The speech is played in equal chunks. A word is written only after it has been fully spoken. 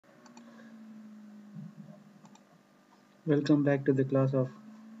Welcome back to the class of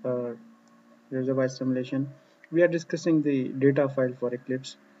uh, reservoir simulation. We are discussing the data file for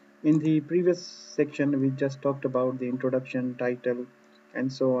Eclipse. In the previous section, we just talked about the introduction, title,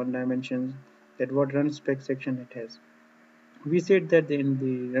 and so on dimensions that what RUNSPEC section it has. We said that in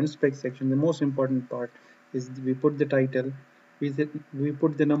the RUNSPEC section, the most important part is we put the title, we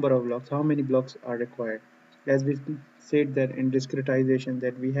put the number of blocks, how many blocks are required. As we said that in discretization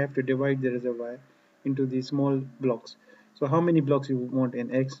that we have to divide the reservoir into the small blocks. So how many blocks you want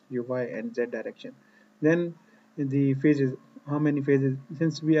in X, U, Y, and Z direction. Then in the phases, how many phases,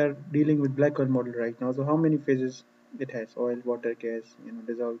 since we are dealing with black hole model right now, so how many phases it has, oil, water, gas,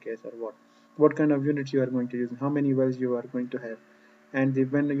 dissolved gas, or what kind of units you are going to use, how many wells you are going to have, and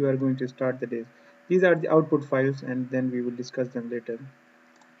when you are going to start the days. These are the output files, and then we will discuss them later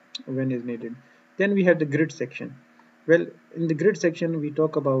when is needed. Then we have the grid section. Well, in the grid section, we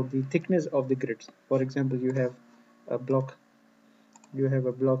talk about the thickness of the grids. For example, a block, you have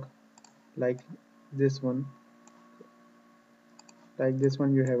a block like this one,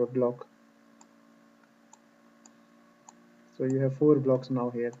 you have a block. So you have four blocks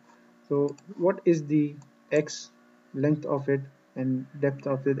now here. So what is the x length of it and depth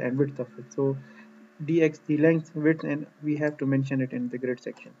of it and width of it? So dx the length, width, and we have to mention it in the grid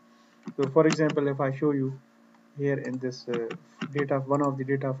section. So for example, if I show you here in this data, one of the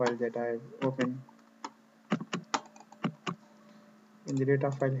data files that I have opened in the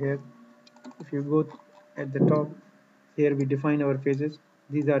data file here, if you go at the top here, we define our phases.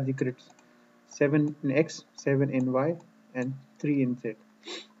 These are the grids: 7 in x, 7 in y, and 3 in z.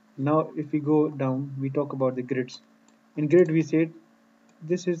 Now if we go down, we talk about the grids. In grid we said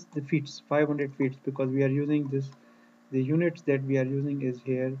this is the feet, 500 feet, because we are using this, the units that we are using is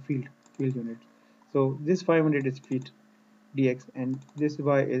here field units. So this 500 is feet dx, and this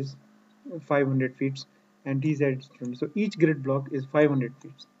y is 500 feet, and dz is 20. So each grid block is 500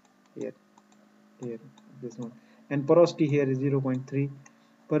 feet here, here, this one. And porosity here is 0.3.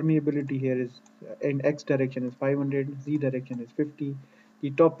 Permeability here is in x direction is 500, z direction is 50.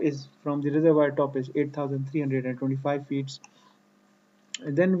 The top is from the reservoir top is 8,325 feet.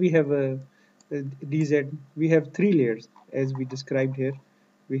 And then we have a dz. We have three layers as we described here.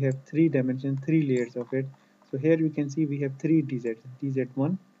 We have three dimensions, three layers of it. So here you can see we have three dz: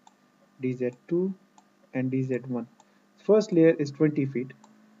 dz1, dz2, and dz1. First layer is 20 feet.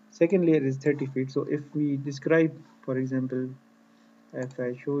 Second layer is 30 feet. So if we describe, for example, if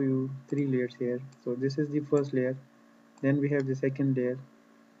I show you three layers here, so this is the first layer, then we have the second layer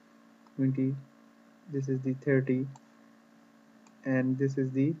 20, this is the 30, and this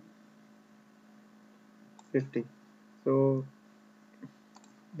is the 50. So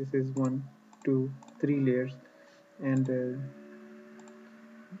this is one, two, three layers, and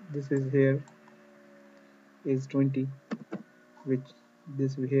this is here is 20, which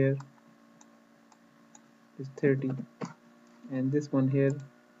this here is 30, and this one here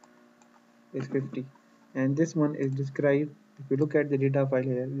is 50, and this one is described. If you look at the data file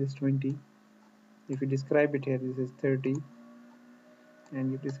here, this is 20. If you describe it here, this is 30,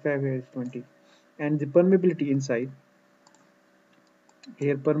 and you describe here is 20. And the permeability inside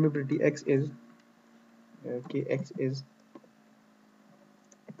here, permeability x is kx is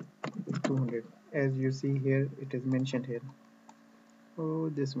 200, as you see here it is mentioned here. Oh,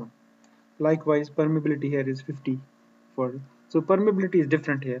 this one. Likewise, permeability here is 50 for, so permeability is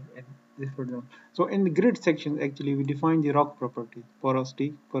different here and this for them. So in the grid section, actually we define the rock property: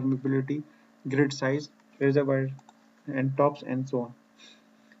 porosity, permeability, grid size, reservoir and tops, and so on.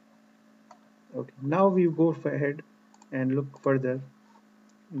 Okay, now we go ahead and look further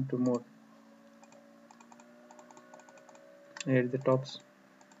into more. Here the tops,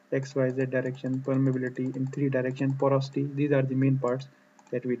 x, y, z direction, permeability in three direction, porosity. These are the main parts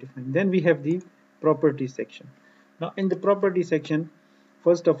that we define. Then we have the property section. Now in the property section,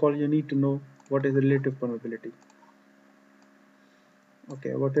 first of all you need to know what is the relative permeability.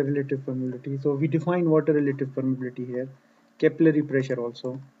 Okay, water relative permeability. So we define water relative permeability here, capillary pressure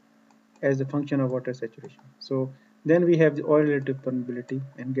also as a function of water saturation. So then we have the oil relative permeability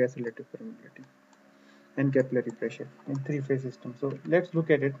and gas relative permeability and capillary pressure in three-phase system. So let's look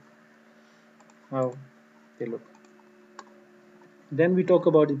at it how they look. Then we talk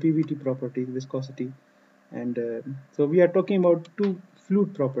about the PVT properties, viscosity, and so we are talking about two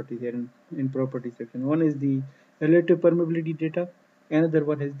fluid properties here in property section. One is the relative permeability data, another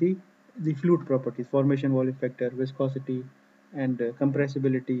one is the fluid properties: formation volume factor, viscosity, and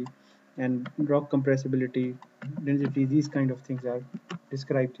compressibility, and rock compressibility, density. These kind of things are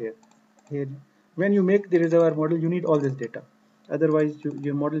described here. Here, when you make the reservoir model, you need all this data. Otherwise,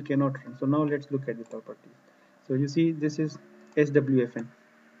 your model cannot run. So now let's look at the properties. So you see this is SWFN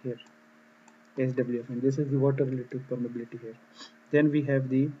here, SWFN. This is the water relative permeability here. Then we have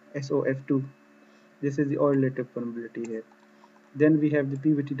the SOF2. This is the oil relative permeability here. Then we have the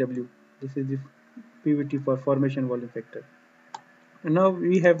PVTW. This is the PVT for formation volume factor. And now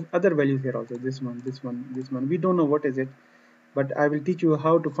we have other values here also. This one, this one, this one. We don't know what is it, but I will teach you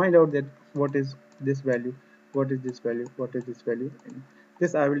how to find out that what is this value, what is this value, what is this value. And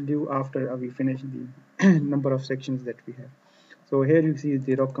this I will do after we finish the number of sections that we have. So here you see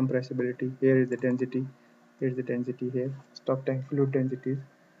the rock compressibility. Here is the density. Here is the density here. Stock tank fluid densities,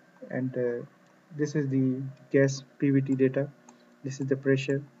 and this is the gas PVT data. This is the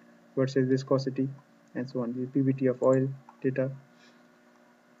pressure versus viscosity, and so on. The PVT of oil data.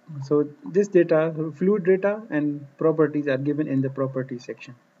 So this data, fluid data and properties are given in the property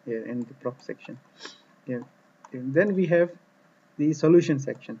section here in the prop section. Yeah. And then we have the solution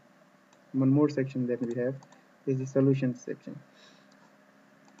section. One more section that we have is the solution section.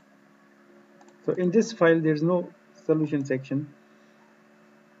 So in this file there is no solution section.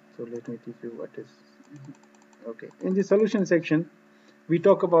 So let me teach you what is. Okay. In the solution section, we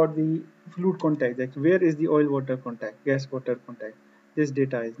talk about the fluid contact. Like where is the oil water contact, gas water contact. This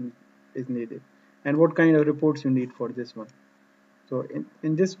data is needed, and what kind of reports you need for this one. So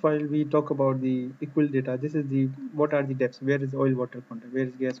in this file we talk about the equal data. This is the what are the depths, where is oil water contact, where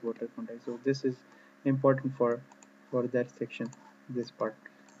is gas water contact. So this is important for that section, this part.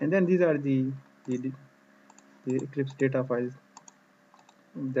 And then these are the, the Eclipse data files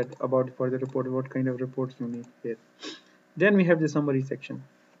that about for the report, what kind of reports you need here. Then we have the summary section.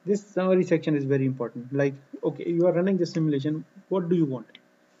 This summary section is very important. Like, okay, you are running the simulation, what do you want?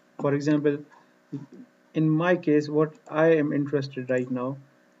 For example, in my case, what I am interested right now,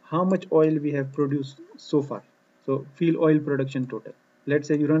 how much oil we have produced so far. So field oil production total. Let's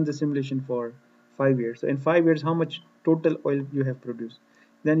say you run the simulation for 5 years. So in 5 years, how much total oil you have produced.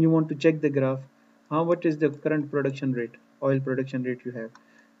 Then you want to check the graph. How much is the current production rate, oil production rate you have.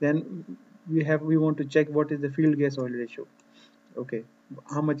 Then we want to check what is the field gas oil ratio. Okay,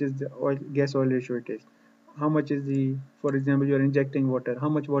 how much is the oil gas oil ratio it is. How much is the, for example, you are injecting water, how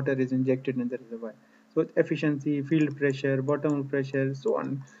much water is injected in the reservoir. So efficiency, field pressure, bottom pressure, so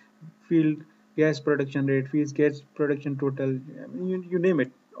on, field gas production rate, field gas production total, I mean, you name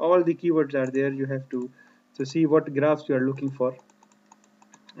it, all the keywords are there. You have to see what graphs you are looking for,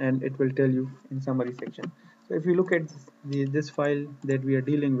 and it will tell you in summary section. So if you look at this file that we are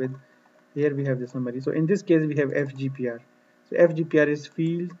dealing with, here we have the summary. So in this case we have FGPR. So FGPR is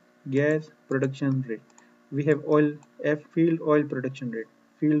field gas production rate. We have oil field oil production rate,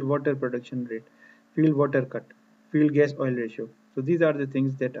 field water production rate, field water cut, field gas oil ratio. So these are the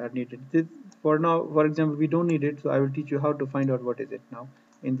things that are needed. This, for now, for example, we don't need it, so I will teach you how to find out what is it now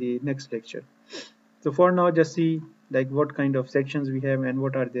in the next lecture. So for now, just see like what kind of sections we have and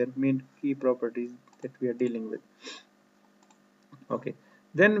what are their main key properties that we are dealing with. Okay,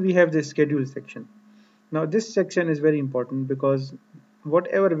 then we have the schedule section. Now this section is very important because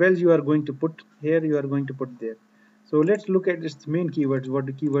whatever wells you are going to put here, you are going to put there. So let's look at its main keywords, what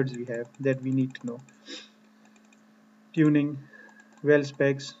the keywords we have that we need to know. Tuning, well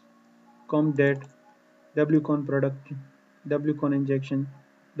specs, com det, wcon product, wcon injection,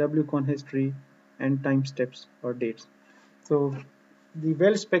 wcon history, and time steps or dates. So the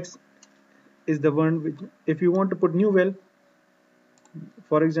well specs is the one which, if you want to put new well,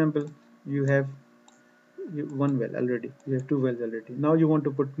 for example, you have one well already, you have two wells already, now you want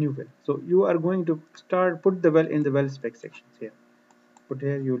to put new well, so you are going to put the well in the well spec sections here. Put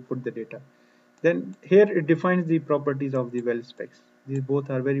here, you will put the data. Then here it defines the properties of the well specs. These both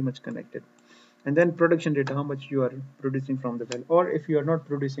are very much connected. And then production data, how much you are producing from the well, or if you are not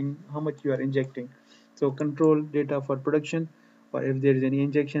producing, how much you are injecting. So control data for production, or if there is any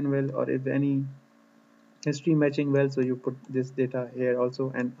injection well, or if any history matching well, so you put this data here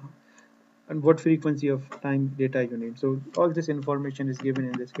also, and what frequency of time data you need. So all this information is given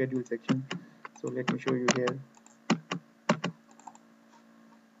in the schedule section. So let me show you here.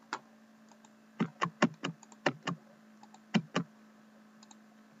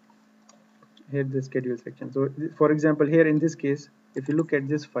 Here the schedule section. So for example, here in this case, if you look at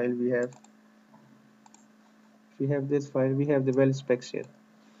this file, we have this file, we have the well specs here.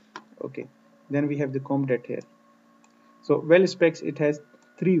 Okay, then we have the com det here. So well specs, it has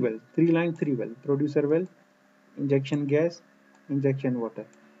three wells, three well, producer well, injection gas, injection water.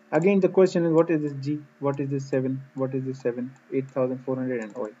 Again the question is, what is this G, what is this 7, what is this 7, 8400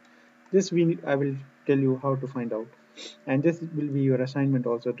 and oil. This I will tell you how to find out, and this will be your assignment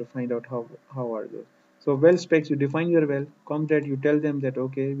also, to find out how are those. So well specs, you define your well. ComTrack, you tell them that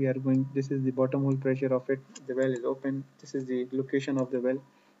okay, we are going. This is the bottom hole pressure of it. The well is open. This is the location of the well,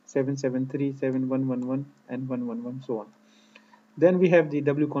 773, 7111, and 111, so on. Then we have the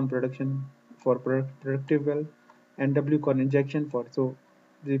WCon production for productive well, and WCon injection for, so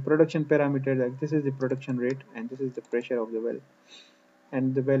the production parameter, like this is the production rate and this is the pressure of the well,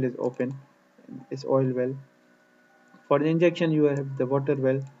 and the well is open, it's oil well. For the injection you have the water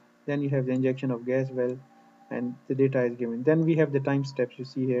well, then you have the injection of gas well, and the data is given. Then we have the time steps, you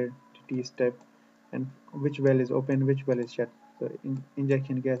see here the T step, and which well is open, which well is shut. So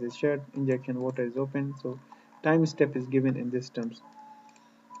injection gas is shut, injection water is open, so time step is given in these terms.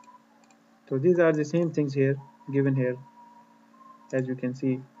 So these are the same things here given here, as you can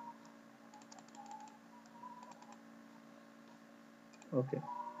see. Okay,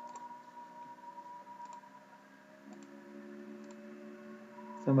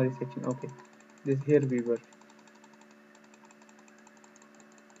 summary section. Okay, this here we were.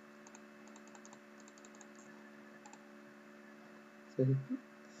 So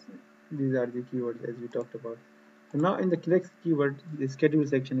these are the keywords as we talked about. So now in the next keyword, the schedule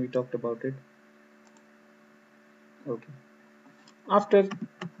section, we talked about it. Okay. After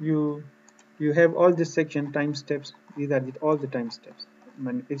you you have all this section time steps. These are all the time steps.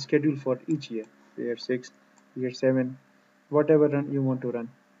 It's scheduled for each year. Year 6, year 7, whatever run you want to run.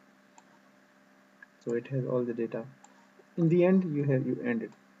 So it has all the data. In the end, you end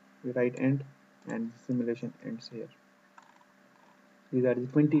it. You write end, and the simulation ends here. These are the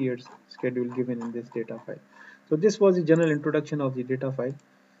 20 years schedule given in this data file. So this was the general introduction of the data file,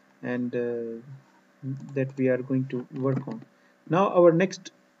 and that we are going to work on. Now our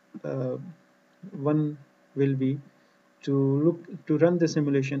next one will be to run the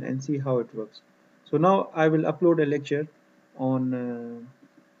simulation and see how it works. So now I will upload a lecture on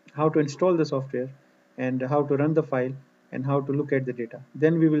how to install the software and how to run the file and how to look at the data.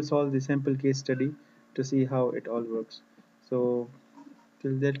 Then we will solve the sample case study to see how it all works. So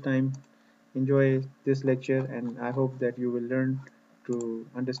till that time, enjoy this lecture, and I hope that you will learn to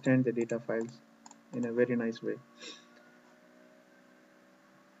understand the data files in a very nice way.